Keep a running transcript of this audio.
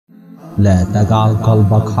لا تجعل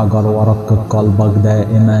قلبك حجر ورقق قلبك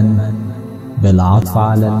دائما بالعطف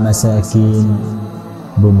على المساكين،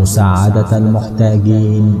 بمساعدة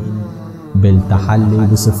المحتاجين، بالتحلي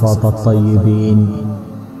بصفات الطيبين،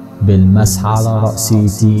 بالمسح على رأس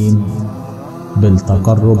يتيم،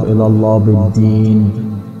 بالتقرب إلى الله بالدين،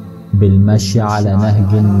 بالمشي على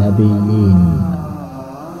نهج النبيين.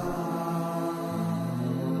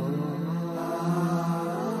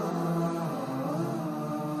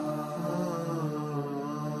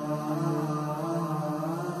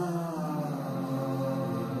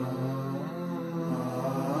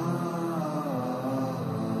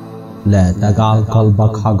 لا تجعل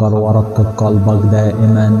قلبك حجر ورقق قلبك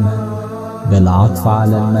دائما بالعطف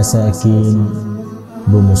على المساكين،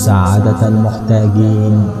 بمساعدة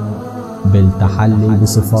المحتاجين، بالتحلي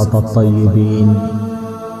بصفات الطيبين،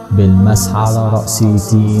 بالمسح على رأس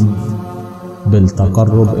يتيم،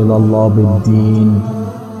 بالتقرب إلى الله بالدين،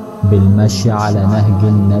 بالمشي على نهج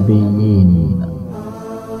النبيين.